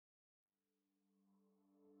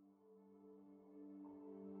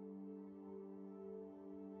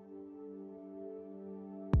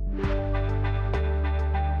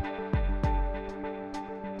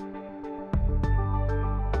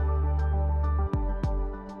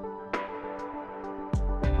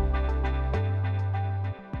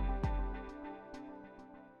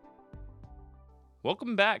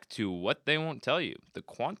Welcome back to What They Won't Tell You, the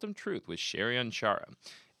Quantum Truth with Sherry and Shara.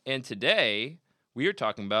 And today we are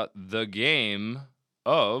talking about the game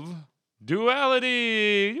of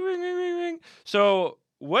duality. Ring, ring, ring, ring. So,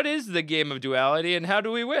 what is the game of duality and how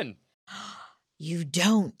do we win? You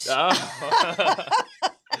don't. Oh.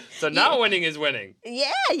 So not winning is winning.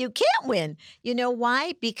 Yeah, you can't win. You know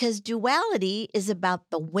why? Because duality is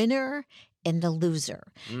about the winner and the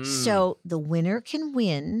loser. So the winner can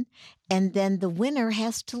win, and then the winner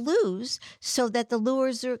has to lose so that the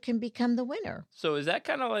loser can become the winner. So is that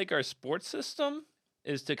kind of like our sports system?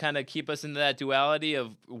 Is to kind of keep us into that duality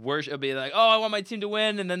of worship, being like, oh, I want my team to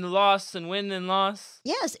win, and then loss and win and loss.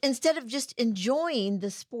 Yes, instead of just enjoying the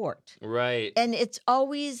sport. Right. And it's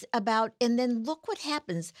always about, and then look what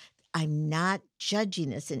happens. I'm not judging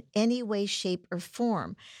this in any way, shape, or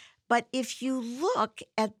form. But if you look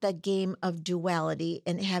at the game of duality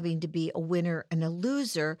and having to be a winner and a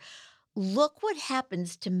loser, look what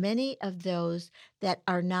happens to many of those that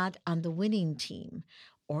are not on the winning team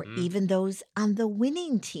or even those on the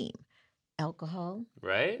winning team. Alcohol,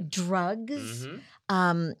 Right. drugs,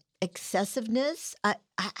 excessiveness.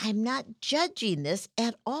 I'm not judging this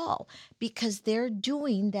at all because they're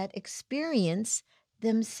doing that experience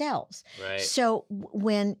themselves. Right. So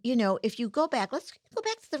when, if you go back, let's go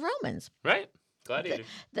back to the Romans. Right. Gladiator.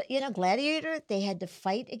 Gladiator, they had to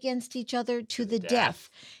fight against each other to the death.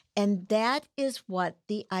 And that is what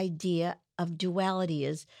the idea of duality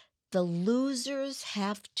is. The losers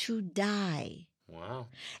have to die. Wow.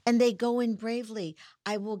 And they go in bravely.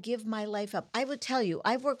 I will give my life up. I will tell you,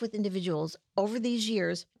 I've worked with individuals over these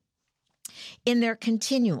years in their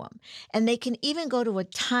continuum. And they can even go to a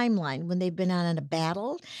timeline when they've been on a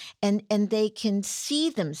battle and they can see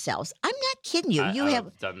themselves. I'm not kidding you.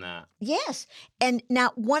 I've done that. Yes. And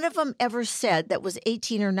not one of them ever said that was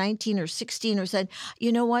 18 or 19 or 16 or said,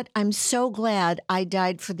 you know what? I'm so glad I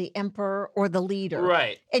died for the emperor or the leader.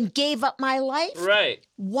 Right. And gave up my life. Right.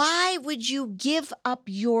 Why would you give up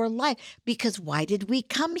your life? Because why did we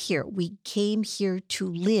come here? We came here to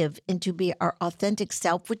live and to be our authentic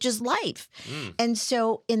self, which is life. And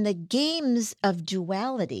so in the games of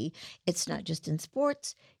duality, it's not just in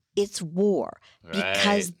sports, it's war.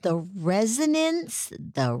 Because the resonance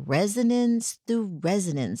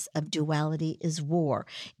of duality is war.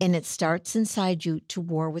 And it starts inside you to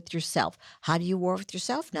war with yourself. How do you war with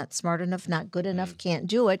yourself? Not smart enough, not good enough, can't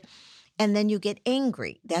do it. And then you get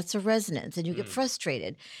angry. That's a resonance. And you get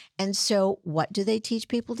frustrated. And so what do they teach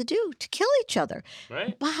people to do? To kill each other.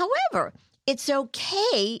 Right. But however, it's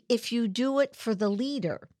okay if you do it for the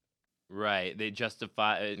leader. Right. They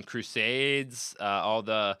justify in crusades, all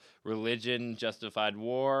the religion justified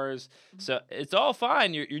wars. So it's all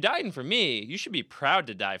fine. You're dying for me. You should be proud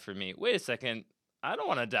to die for me. Wait a second. I don't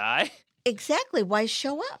want to die. Exactly. Why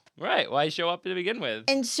show up? Right. Why show up to begin with?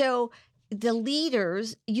 And so the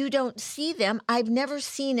leaders, you don't see them. I've never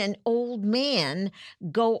seen an old man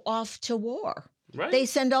go off to war. Right. They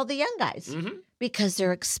send all the young guys because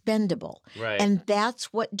they're expendable. Right. And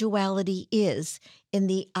that's what duality is. And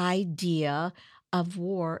the idea of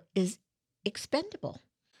war is expendable.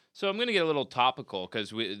 So I'm going to get a little topical because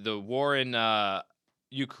the war in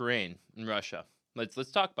Ukraine and Russia.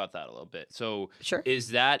 Let's talk about that a little bit. So Sure. Is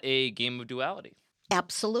that a game of duality?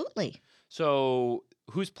 Absolutely. So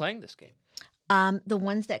who's playing this game? The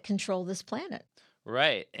ones that control this planet.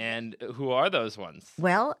 Right. And who are those ones?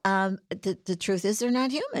 Well, the truth is they're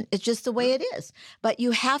not human. It's just the way it is. But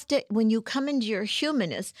you have to, when you come into your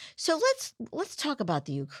humanness. So let's talk about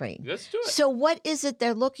the Ukraine. Let's do it. So what is it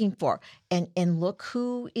they're looking for? And look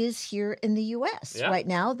who is here in the U.S. right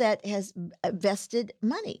now that has vested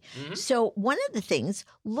money. So one of the things,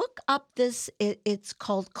 look up this, it's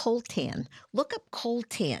called coltan. Look up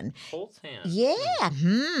coltan. Coltan. Yeah.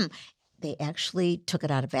 They actually took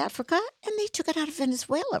it out of Africa and they took it out of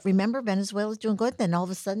Venezuela. Remember, Venezuela's doing good. Then all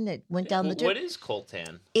of a sudden it went down the tube. What is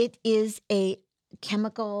coltan? It is a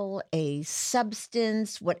chemical, a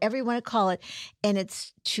substance, whatever you want to call it. And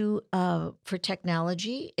it's for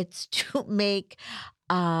technology. It's to make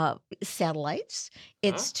satellites.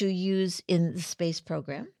 It's to use in the space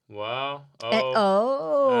program. Wow.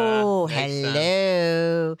 Hello.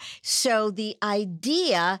 Sense. So the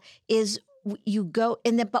idea is you go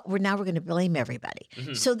but we're going to blame everybody.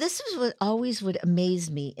 So this is what always would amaze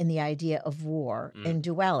me in the idea of war and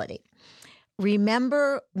duality.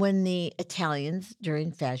 Remember when the Italians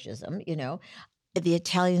during fascism, the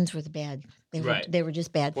Italians were the bad. They were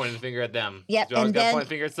just bad. Pointing the finger at them. Yeah, So and then point the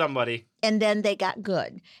finger at somebody. And then they got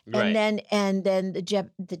good. Right. And then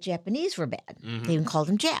the Japanese were bad. They even called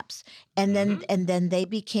them Japs. And then they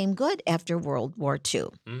became good after World War II.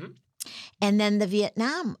 And then the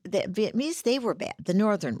Vietnamese, they were bad, the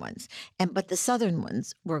northern ones, but the southern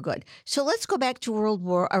ones were good. So let's go back to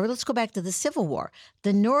let's go back to the Civil War.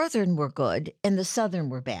 The northern were good and the southern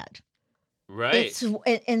were bad. Right. And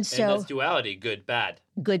And so that's duality, good, bad.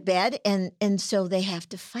 good, bad, and so they have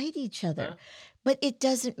to fight each other. Huh? But it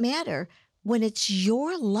doesn't matter when it's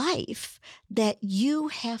your life that you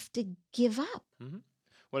have to give up.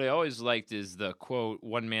 What I always liked is the quote,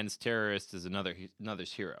 "One man's terrorist is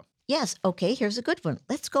another's hero." Yes. Okay. Here's a good one.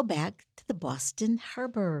 Let's go back to the Boston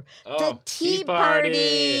Harbor, the Oh, Tea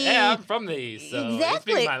Party. Yeah, I'm from the East, so you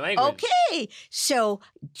Exactly. speak my language. Okay. So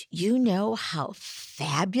you know how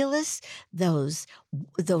fabulous those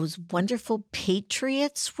wonderful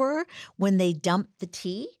patriots were when they dumped the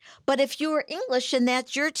tea. But if you were English and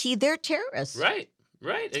that's your tea, they're terrorists.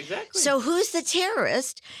 Right, exactly. So who's the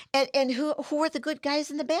terrorist and who are the good guys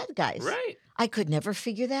and the bad guys? Right. I could never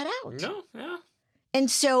figure that out. No, yeah. And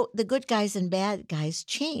so the good guys and bad guys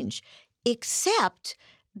change, except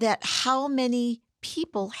that how many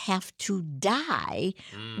people have to die,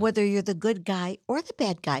 whether you're the good guy or the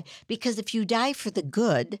bad guy. Because if you die for the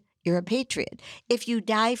good, you're a patriot. If you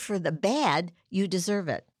die for the bad, you deserve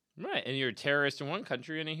it. Right, and you're a terrorist in one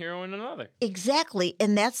country and a hero in another. Exactly.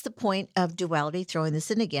 And that's the point of duality, throwing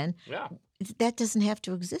this in again. Yeah. That doesn't have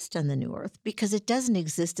to exist on the new earth because it doesn't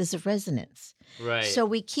exist as a resonance. Right. So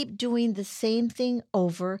we keep doing the same thing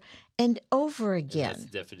over and over And again. that's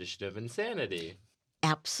the definition of insanity.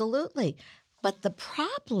 Absolutely. But the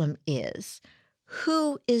problem is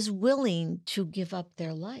who is willing to give up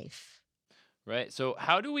their life? Right. So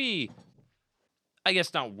how do we, I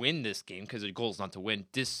guess, not win this game, because the goal is not to win,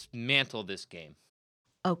 dismantle this game?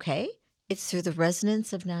 Okay. It's through the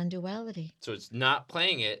resonance of non-duality. So it's not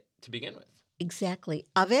playing it to begin with. Exactly.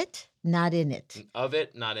 Of it, not in it. Of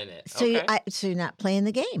it, not in it. So, Okay. so you're not playing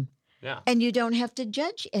the game. Yeah. And you don't have to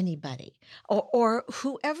judge anybody or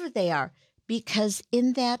whoever they are, because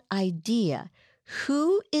in that idea,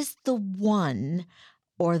 who is the one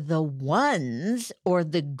or the ones or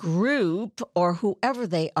the group or whoever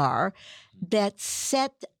they are that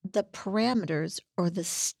set the parameters or the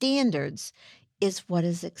standards is what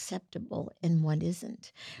is acceptable and what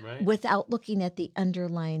isn't, Right. without looking at the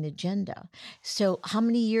underlying agenda. So how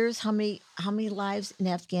many years, how many lives in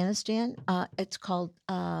Afghanistan? It's called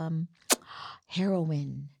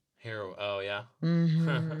heroin. Hero. Oh, yeah.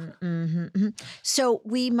 So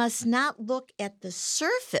we must not look at the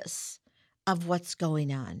surface of what's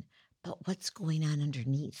going on, but what's going on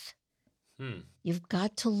underneath. You've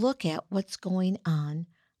got to look at what's going on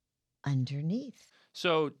underneath.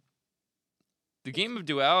 So the game of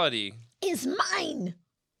duality Is mine.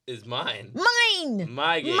 is mine. Mine.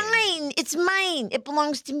 My game. Mine. It's mine. It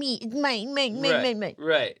belongs to me. It's mine. Mine.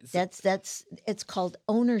 Right. That's it's called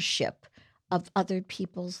ownership of other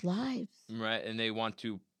people's lives. Right. And they want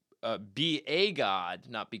to be a god,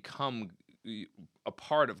 not become a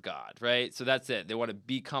part of God, right? So that's it. They want to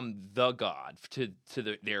become the god to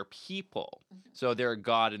their people. So they're a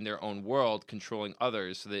god in their own world, controlling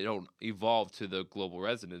others, so they don't evolve to the global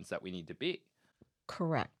resonance that we need to be.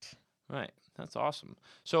 Correct. Right. That's awesome.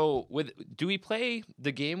 So do we play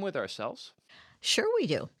the game with ourselves? Sure we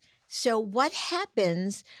do. So what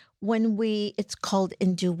happens when it's called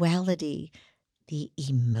in duality, the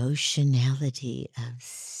emotionality of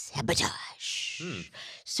sabotage.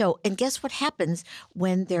 So, and guess what happens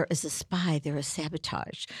when there is a spy, there is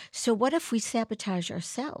sabotage. So what if we sabotage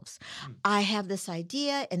ourselves? I have this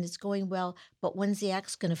idea and it's going well, but when's the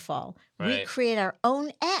axe going to fall? We Right. create our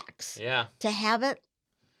own axe Yeah. to have it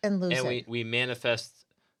and lose And it. we manifest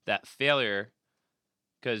that failure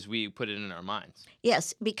because we put it in our minds.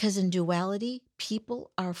 Yes, because in duality, people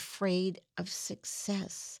are afraid of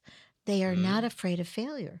success. They are not afraid of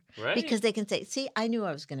failure. Right. Because they can say, see, I knew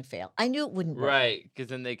I was going to fail. I knew it wouldn't work. Right. Because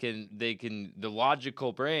then they can the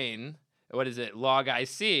logical brain, what is it? Log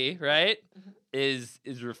IC, right? Is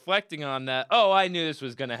reflecting on that. Oh, I knew this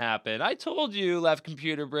was going to happen. I told you, left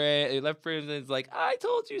brain is like, I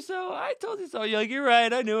told you so. I told you so. You're like, you're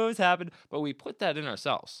right. I knew it was happening. But we put that in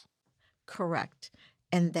ourselves. Correct.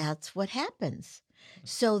 And that's what happens.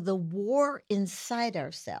 So the war inside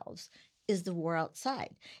ourselves is the war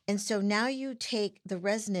outside. And so now you take the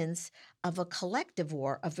resonance of a collective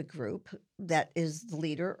war of a group that is the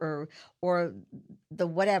leader or the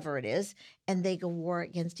whatever it is, and they go war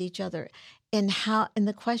against each other. And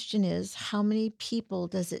the question is, how many people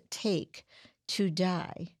does it take to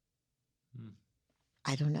die?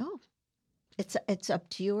 I don't know. It's up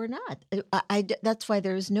to you or not. That's why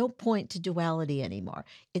there is no point to duality anymore.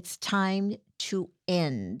 It's time to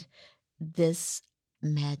end this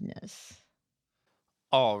madness.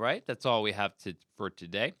 All right. That's all we have for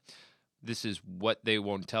today. This is What They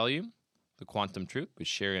Won't Tell You, The Quantum Truth with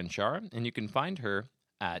Sherry Anshara, and you can find her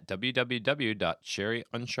at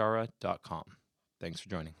www.sherryanshara.com. Thanks for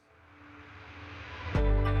joining.